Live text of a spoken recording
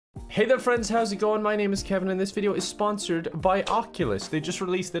Hey there friends, how's it going? My name is Kevin and this video is sponsored by Oculus. They just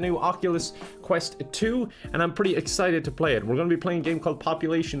released the new Oculus Quest 2 and I'm pretty excited to play it. We're going to be playing a game called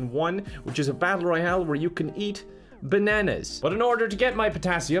Population 1, which is a battle royale where you can eat bananas. But in order to get my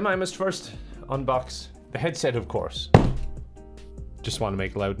potassium, I must first unbox the headset, of course. Just want to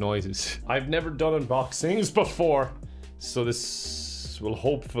make loud noises. I've never done unboxings before, so this will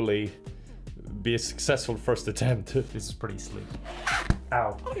hopefully be a successful first attempt. This is pretty sleek.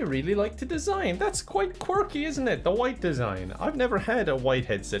 Ow. I really like the design. That's quite quirky, isn't it? The white design. I've never had a white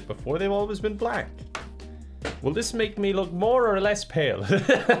headset before. They've always been black. Will this make me look more or less pale?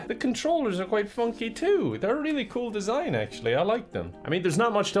 The controllers are quite funky too. They're a really cool design, actually. I like them. I mean, there's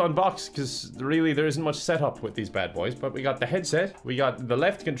not much to unbox because really there isn't much setup with these bad boys, but we got the headset, we got the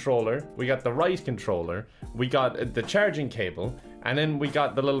left controller, we got the right controller, we got the charging cable, and then we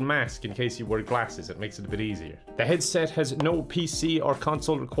got the little mask in case you wear glasses. It makes it a bit easier. The headset has no PC or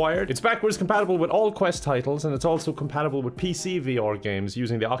console required. It's backwards compatible with all Quest titles, and it's also compatible with PC VR games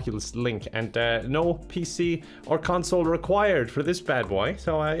using the Oculus Link, and no PC or console required for this bad boy.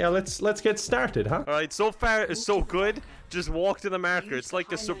 So yeah, let's get started, huh? All right, so far it's so good. Just walk to the marker. It's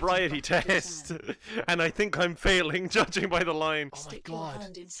like a sobriety test. And I think I'm failing, judging by the line. Oh my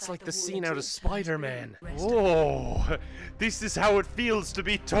god. It's like the scene out of Spider-Man. Whoa. This is how it feels to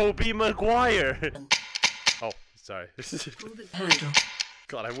be Tobey Maguire. Oh, sorry.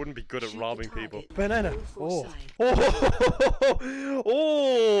 God, I wouldn't be good at robbing people. Banana. Oh.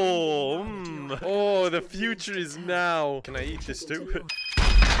 Oh. Oh, the future is now. Can I eat this too?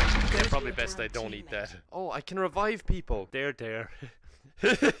 Yeah, probably best I don't eat that. Oh, I can revive people. There.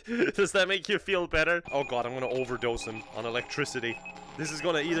 Does that make you feel better? Oh god, I'm gonna overdose him on electricity. This is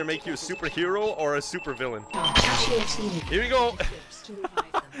gonna either make you a superhero or a supervillain. Here we go.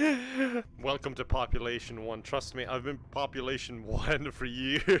 Welcome to Population 1. Trust me, I've been Population 1 for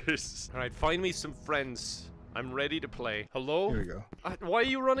years. Alright, find me some friends. I'm ready to play. Hello? Here we go. Why are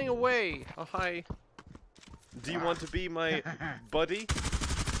you running away? Oh, hi. Do you want to be my buddy?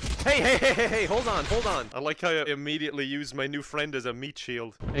 Hey, hold on. I like how I immediately use my new friend as a meat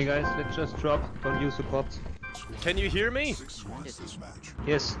shield. Hey guys, let's just drop. Don't use the pots. Can you hear me?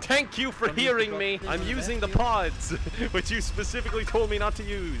 Yes. Thank you for hearing me. I'm using the pods, which you specifically told me not to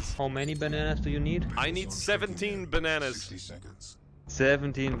use. How many bananas do you need? I need 17 bananas.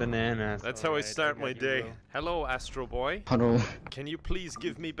 17 bananas. That's how I start my day. Hello, Astro Boy. Hello. Can you please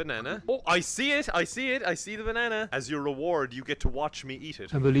give me banana? Oh, I see it. I see the banana. As your reward, you get to watch me eat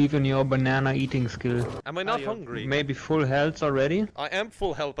it. I believe in your banana eating skill. Am I not hungry? Maybe full health already? I am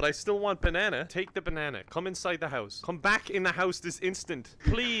full health, but I still want banana. Take the banana. Come inside the house. Come back in the house this instant.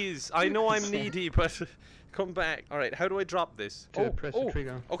 Please. I know I'm needy, but come back. All right, how do I drop this? Press the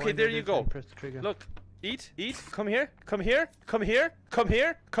trigger. Okay, there you go. Press the trigger. Look. Eat. Come here. You're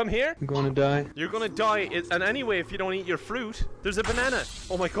gonna die. You're gonna die. And anyway, if you don't eat your fruit, there's a banana.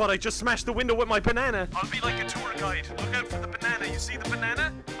 Oh my god, I just smashed the window with my banana. I'll be like a tour guide. Look out for the banana. You see the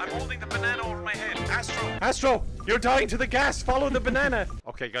banana? I'm holding the banana over my head. Astro, you're dying to the gas. Follow the banana.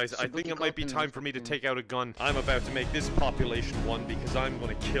 Okay, guys, I think it might be time for me to take out a gun. I'm about to make this Population 1 because I'm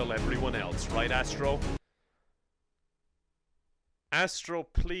gonna kill everyone else. Right, Astro? Astro,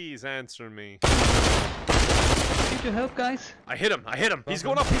 please answer me. Need your help, guys? I hit him. He's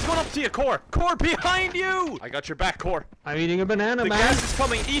going up to you, Core. Core, behind you! I got your back, Core. I'm eating a banana, the man. The gas is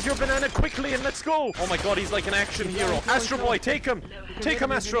coming. Eat your banana quickly and let's go. Oh my god, he's like an action hero. Astro Boy, take him. Take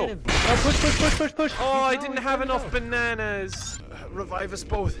him, Astro. Oh, push. Oh, I didn't have enough bananas. Revive us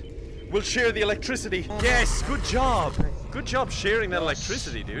both. We'll share the electricity. Yes, good job. Good job sharing that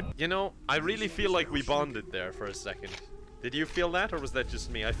electricity, dude. You know, I really feel like we bonded there for a second. Did you feel that, or was that just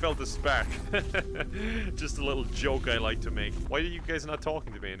me? I felt a spark. Just a little joke I like to make. Why are you guys not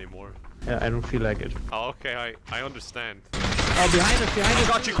talking to me anymore? Yeah, I don't feel like it. Oh, okay, I understand. Oh, behind us. I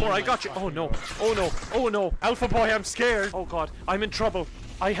got you, Core, I got you. Oh no. Alpha Boy, I'm scared. Oh god, I'm in trouble.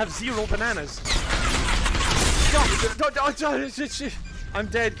 I have 0 bananas. I'm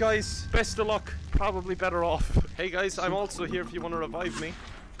dead, guys. Best of luck. Probably better off. Hey guys, I'm also here if you want to revive me.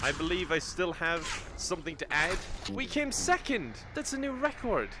 I believe I still have something to add. We came second! That's a new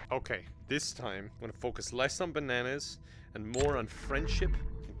record! Okay, this time, I'm gonna focus less on bananas and more on friendship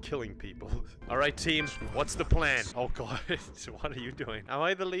and killing people. Alright team, what's the plan? Oh god, what are you doing? Am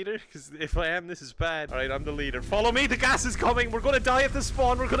I the leader? Because if I am, this is bad. Alright, I'm the leader. Follow me, the gas is coming! We're gonna die at the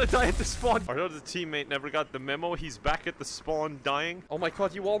spawn! Our other teammate never got the memo. He's back at the spawn dying. Oh my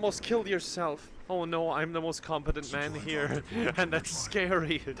god, you almost killed yourself. Oh no, I'm the most competent man here, and that's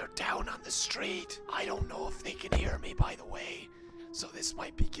scary. They're down on the street. I don't know if they can hear me, by the way. So this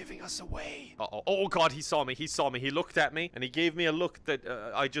might be giving us away. Uh-oh. Oh god, he saw me. He saw me. He looked at me and he gave me a look that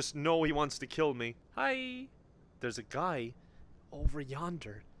I just know he wants to kill me. Hi. There's a guy over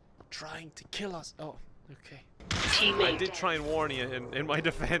yonder trying to kill us. Oh, okay. I did try and warn you in my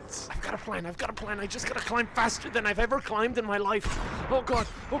defense. I've got a plan. I've got a plan. I just gotta climb faster than I've ever climbed in my life. Oh god.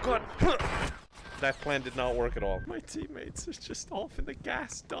 Oh god. That plan did not work at all. My teammates are just off in the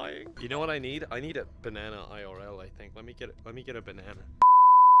gas dying. You know what I need? I need a banana IRL, I think. Let me get a banana.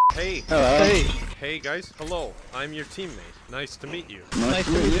 Hey. Hello. Hey guys. Hello. I'm your teammate. Nice to meet you. Nice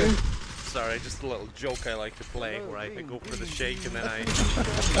to meet you. Sorry, just a little joke I like to play where I go for the shake and then I...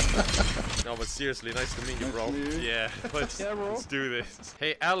 No, but seriously, nice to meet you, bro. Yeah, let's do this.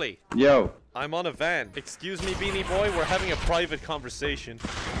 Hey, Ali. Yo. I'm on a van. Excuse me, Beanie Boy, we're having a private conversation.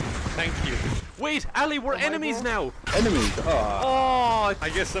 Thank you. Wait, Ali, we're enemies now. Enemies? Oh, I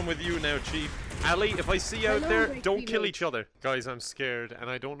guess I'm with you now, Chief. Ali, if I see you out there, don't kill each other. Guys, I'm scared, and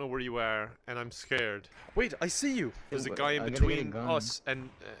I don't know where you are, and I'm scared. Wait, I see you. There's a guy in between us, and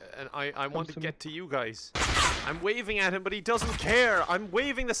I want to get to you guys. I'm waving at him, but he doesn't care. I'm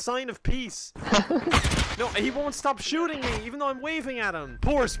waving the sign of peace. No, he won't stop shooting me, even though I'm waving at him.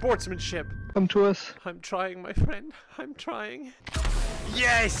 Poor sportsmanship. Come to us. I'm trying, my friend. I'm trying.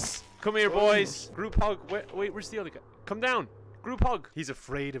 Yes! Come here, boys. Group hug. Wait, where's the other guy? Come down. Group hug. He's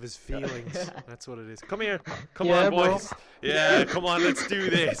afraid of his feelings. That's what it is. Come here. Come on, boys. Bro. Yeah, come on, let's do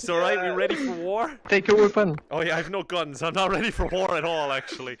this. Alright, we ready for war? Take your weapon. Oh yeah, I have no guns. I'm not ready for war at all,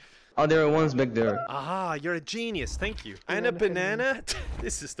 actually. Oh, there are ones back there. Aha, you're a genius. Thank you. And a banana?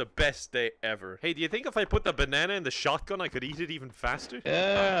 This is the best day ever. Hey, do you think if I put the banana in the shotgun, I could eat it even faster?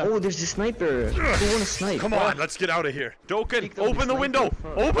 Yeah. Oh, there's a sniper. Who wanna snipe? Come on, let's get out of here. Dokkan, open the window.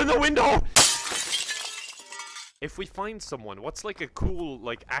 Open the window. If we find someone, what's like a cool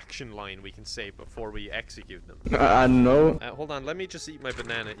like action line we can say before we execute them? I don't know. Hold on, let me just eat my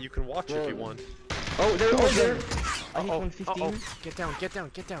banana. You can watch if you want. Oh, they're all there. Uh-oh. Get down, get down,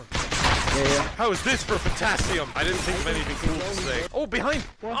 get down. Yeah. How is this for potassium? I didn't think of anything cool to say. Oh, behind!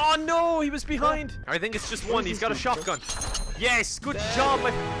 Oh no, he was behind! I think it's just one. He's got a shotgun. Yes, good job,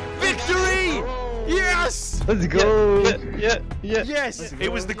 my victory! Yes! Let's go! Yeah. Yes!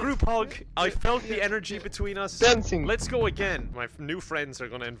 It was the group hug. I felt the energy between us. Dancing. Let's go again. My new friends are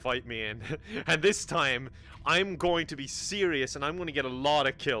gonna invite me in. And this time, I'm going to be serious and I'm gonna get a lot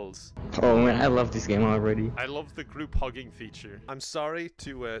of kills. Oh man, I love this game already. I love the group hugging feature. I'm sorry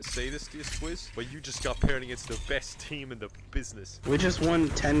to say this to you, Squiz, but you just got paired against the best team in the business. We just won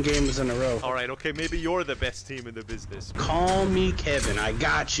 10 games in a row. Alright, okay, maybe you're the best team in the business. Call me Kevin, I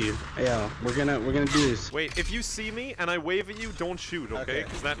got you. Yeah, we're gonna do this. Wait, if you see me and I wave at you, don't shoot, okay?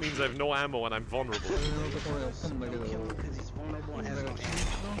 Because that means I have no ammo and I'm vulnerable.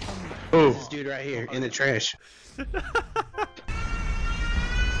 Oh, this dude right here in the trash.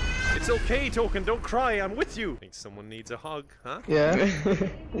 It's okay, Token, don't cry, I'm with you. Think someone needs a hug, huh? Yeah.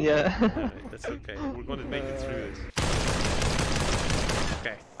 Yeah. Alright, that's okay. We're going to make it through this.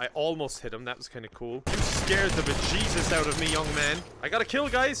 Okay, I almost hit him. That was kind of cool. You scared the bejesus out of me, young man. I got a kill,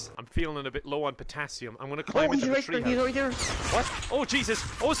 guys. I'm feeling a bit low on potassium. I'm gonna climb into the tree. He's right there. What? Oh, Jesus.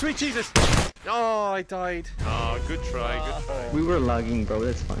 Oh, sweet Jesus. Oh, I died. Oh, good try, good try. We were lagging, bro.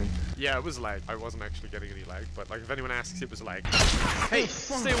 That's fine. Yeah, it was lag. I wasn't actually getting any lag, but like if anyone asks, it was lag. Hey,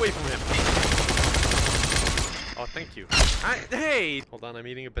 stay away from him. Oh, thank you. Hey! Hold on, I'm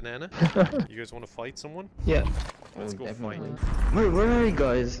eating a banana. You guys want to fight someone? Yeah. Let's go fight. Where are you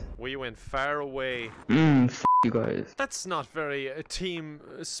guys? We went far away. F you guys. That's not very team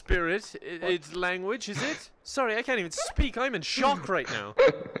spirit. It's language, is it? Sorry, I can't even speak. I'm in shock right now.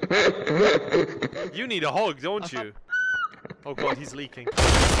 You need a hug, don't you? Oh god, he's leaking.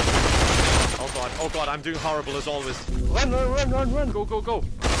 Oh god, I'm doing horrible as always. Run. Go.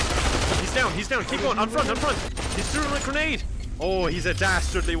 He's down. Keep going, on front. He's throwing a grenade. Oh, he's a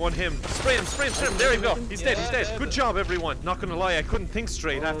dastardly one, him. Spray him. There we go. He's dead. Good job, everyone. Not gonna lie, I couldn't think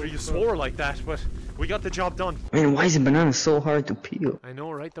straight after you swore like that, but we got the job done. Man, why is a banana so hard to peel? I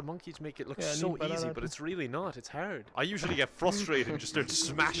know, right? The monkeys make it look so easy, but it's really not. It's hard. I usually get frustrated and just start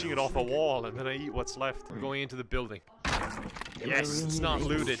smashing it off a wall, and then I eat what's left. We're going into the building. Yes, it's not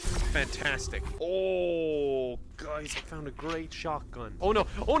looted. Fantastic. Oh, guys, I found a great shotgun. Oh no,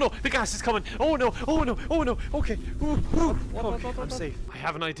 the gas is coming. Oh no. Okay. Okay, I'm safe. I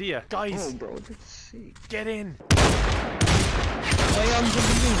have an idea. Guys, Oh, bro, that's sick. get in.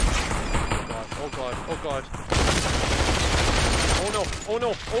 Oh god.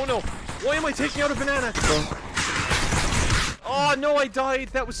 Oh no. Why am I taking out a banana? Oh no, I died.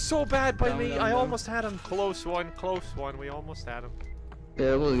 That was so bad by me. I almost had him. Close one. We almost had him.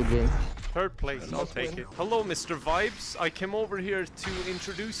 Yeah, it was a good game. Third place, I'll take it. Hello, Mr. Vibes. I came over here to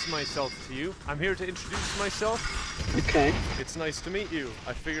introduce myself to you. I'm here to introduce myself. Okay. It's nice to meet you.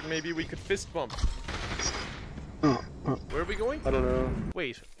 I figured maybe we could fist bump. Where are we going? I don't know.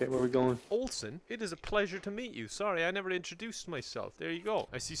 Wait. Okay, where are we going? Olsen, it is a pleasure to meet you. Sorry, I never introduced myself. There you go.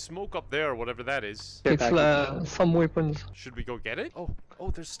 I see smoke up there, whatever that is. It's some weapons. Should we go get it? Oh,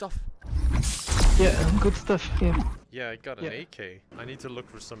 there's stuff. Yeah, good stuff. Yeah. Yeah, I got an AK. I need to look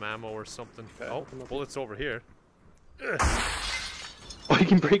for some ammo or something. Oh, bullets over here. Oh, you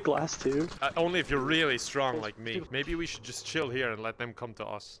can break glass too. Only if you're really strong like me. Maybe we should just chill here and let them come to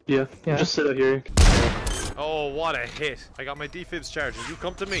us. Yeah. Just sit out here. Oh, what a hit. I got my defibs charging. You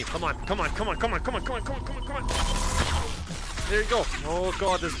come to me. Come on, come on, come on, come on, come on, come on, come on, come on, come on. There you go. Oh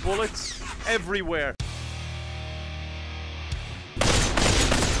god, there's bullets everywhere.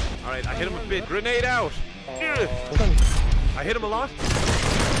 Alright, I hit him a bit. Grenade out! I hit him a lot.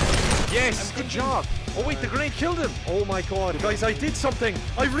 Yes, good job. Oh wait, the grenade killed him. Oh my god, guys, I did something.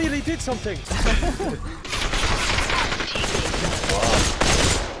 I really did something.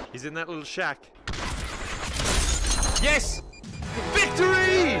 He's in that little shack. Yes!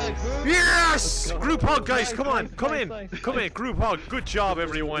 Victory! Yes! Group hug, guys, come on, come in. Come in, group hug. Good job,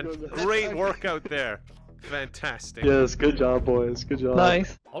 everyone. Great work out there. Fantastic. Yes, good job, boys. Good job.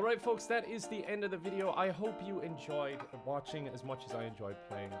 Nice. Alright folks, that is the end of the video. I hope you enjoyed watching as much as I enjoyed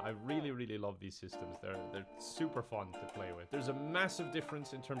playing. I really love these systems. They're super fun to play with. There's a massive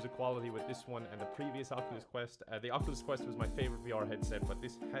difference in terms of quality with this one and the previous Oculus Quest. The Oculus Quest was my favorite VR headset, but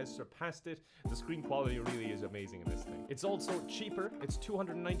this has surpassed it. The screen quality really is amazing in this thing. It's also cheaper. It's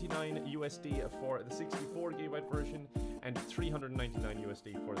 $299 USD for the 64 GB version and $399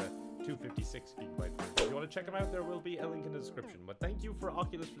 USD for the 256 GB version. If you want to check them out, there will be a link in the description. But thank you for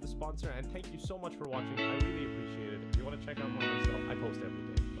Oculus for the sponsor, and thank you so much for watching. I really appreciate it. If you want to check out more of my stuff, I post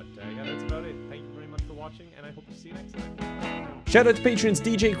every day. But yeah, that's about it. Thank you very much for watching, and I hope to see you next time. Shout out to patrons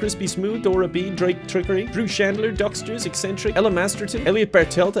DJ Crispy Smooth, Dora B, Drake Trickery, Drew Chandler, Ducksters, Eccentric, Ella Masterton, Elliot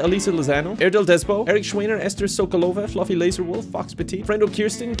Bartelt, Elisa Lozano, Erdel Desbo, Eric Schweiner, Esther Sokolova, Fluffy Laserwolf, Fox Petit, Friendo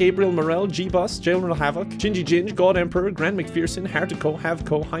Kirsten, Gabriel Morel, G-Bus, General Havoc, Gingy Ginge, God Emperor, Grant McPherson, Hartico,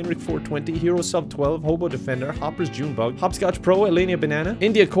 Havco, Heinrich 420, Hero Sub 12, Hobo Defender, Hoppers Junebug, Hopscotch Pro, Elenia Banana,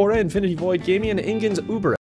 India Cora, Infinity Void Gaming, and Ingens Uber.